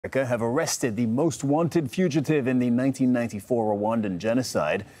have arrested the most wanted fugitive in the 1994 Rwandan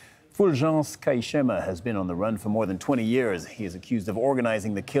genocide. Fulgence Kayishema has been on the run for more than 20 years. He is accused of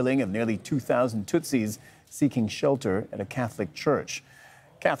organizing the killing of nearly 2,000 Tutsis seeking shelter at a Catholic church.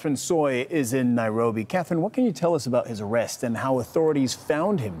 Catherine Soy is in Nairobi. Catherine, what can you tell us about his arrest and how authorities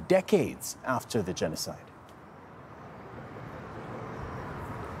found him decades after the genocide?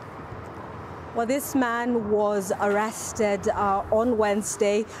 Well, this man was arrested on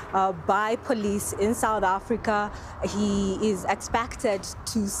Wednesday by police in South Africa. He is expected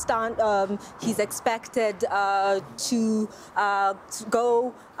to stand. He's expected to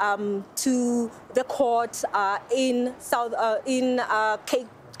go to the court in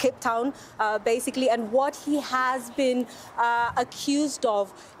Cape Town, basically. And what he has been accused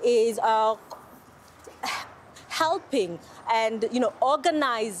of is helping and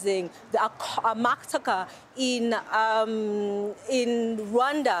organizing a massacre in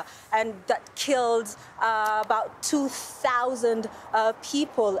Rwanda, and that killed about 2,000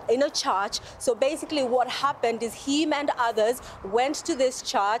 people in a church. So basically what happened is him and others went to this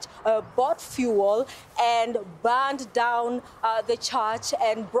church, bought fuel and burned down the church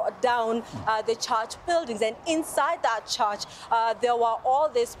and brought down the church buildings. And inside that church there were all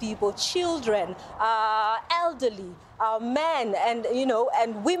these people, children, elderly, men, and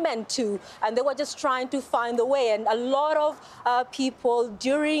and women too, and they were just trying to find a way. And a lot of people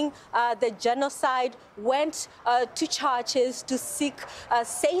during the genocide went to churches to seek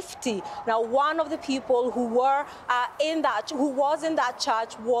safety. Now, one of the people who was in that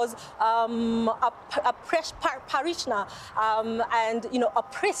church was a parishioner and a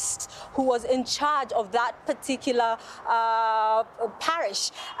priest who was in charge of that particular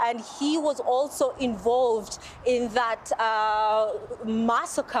parish, and he was also involved in that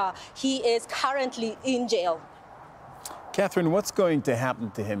massacre. He is currently in jail. Catherine, what's going to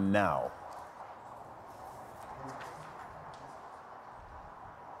happen to him now?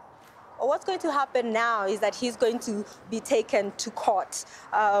 What's going to happen now is that he's going to be taken to court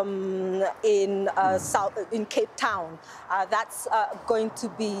in Cape Town. That's going to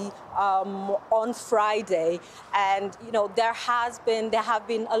be on Friday, and there have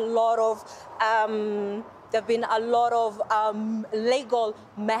been a lot of legal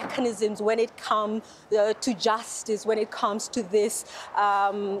mechanisms when it comes to justice, when it comes to this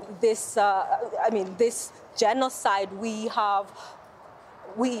this genocide.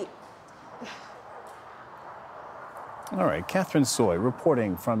 All right, Catherine Soy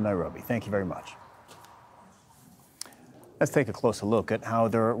reporting from Nairobi. Thank you very much. Let's take a closer look at how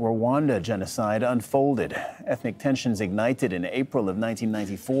the Rwanda genocide unfolded. Ethnic tensions ignited in April of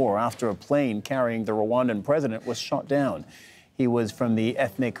 1994 after a plane carrying the Rwandan president was shot down. He was from the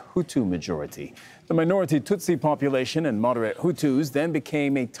ethnic Hutu majority. The minority Tutsi population and moderate Hutus then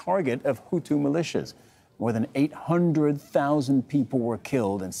became a target of Hutu militias. More than 800,000 people were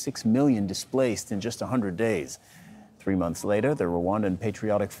killed and 6 million displaced in just 100 days. 3 months later, the Rwandan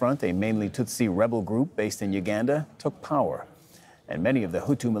Patriotic Front, a mainly Tutsi rebel group based in Uganda, took power. And many of the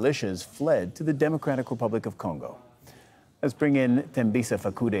Hutu militias fled to the Democratic Republic of Congo. Let's bring in Thembisa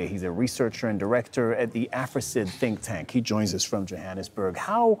Fakude. He's a researcher and director at the Afraisd think tank. He joins us from Johannesburg.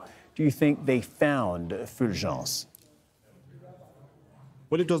 How do you think they found Fulgence?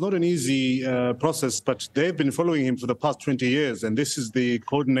 Well, it was not an easy process, but they've been following him for the past 20 years. And this is the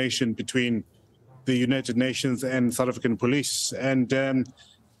coordination between the United Nations and South African police. And,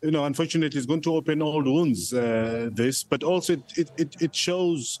 unfortunately, it's going to open old wounds, this, but also it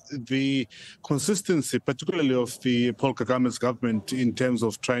shows the consistency, particularly of the Paul Kagame's government in terms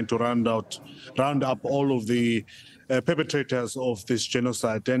of trying to round up all of the perpetrators of this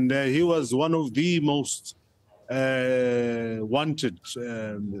genocide. And he was one of the most wanted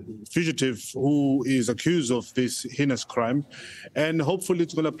fugitive who is accused of this heinous crime, and hopefully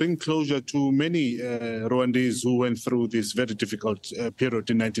it's going to bring closure to many Rwandese who went through this very difficult period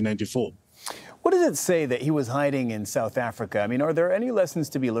in 1994. What does it say that he was hiding in South Africa? I mean, are there any lessons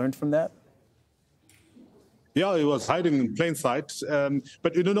to be learned from that? Yeah, he was hiding in plain sight.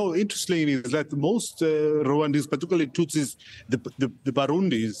 But, interestingly is that most Rwandese, particularly Tutsis, the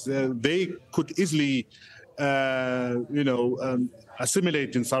Burundis, they could easily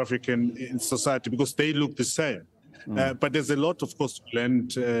assimilate in South African society because they look the same. But there's a lot, of course, to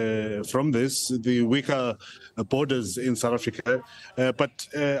learn from this, the weaker borders in South Africa. But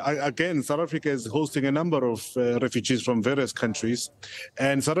again, South Africa is hosting a number of refugees from various countries.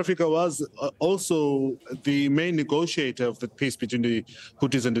 And South Africa was also the main negotiator of the peace between the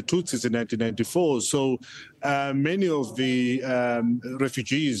Hutus and the Tutsis in 1994. So many of the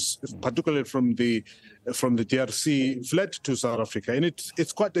refugees, particularly from the from the DRC fled to South Africa. And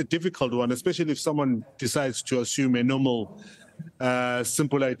it's quite a difficult one, especially if someone decides to assume a normal,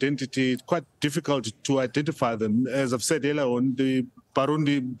 simple identity. It's quite difficult to identify them. As I've said earlier on, the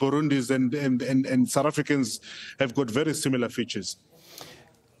Burundis and South Africans have got very similar features.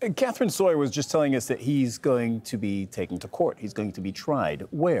 Catherine Sawyer was just telling us that he's going to be taken to court. He's going to be tried.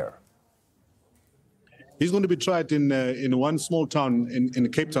 Where? He's going to be tried in one small town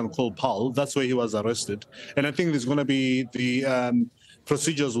in Cape Town called Paarl. That's where he was arrested. And I think there's going to be the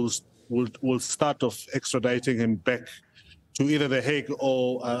procedures will start off extraditing him back to either The Hague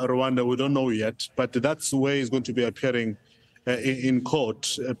or Rwanda. We don't know yet, but that's where he's going to be appearing in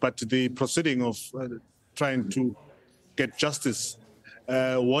court. But the proceeding of trying to get justice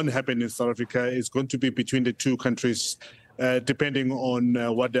won't happen in South Africa. It's going to be between the two countries, depending on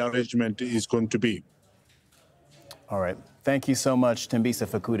what the arrangement is going to be. All right. Thank you so much, Thembisa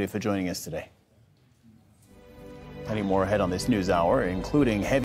Fakude, for joining us today. Plenty more ahead on this news hour, including heavy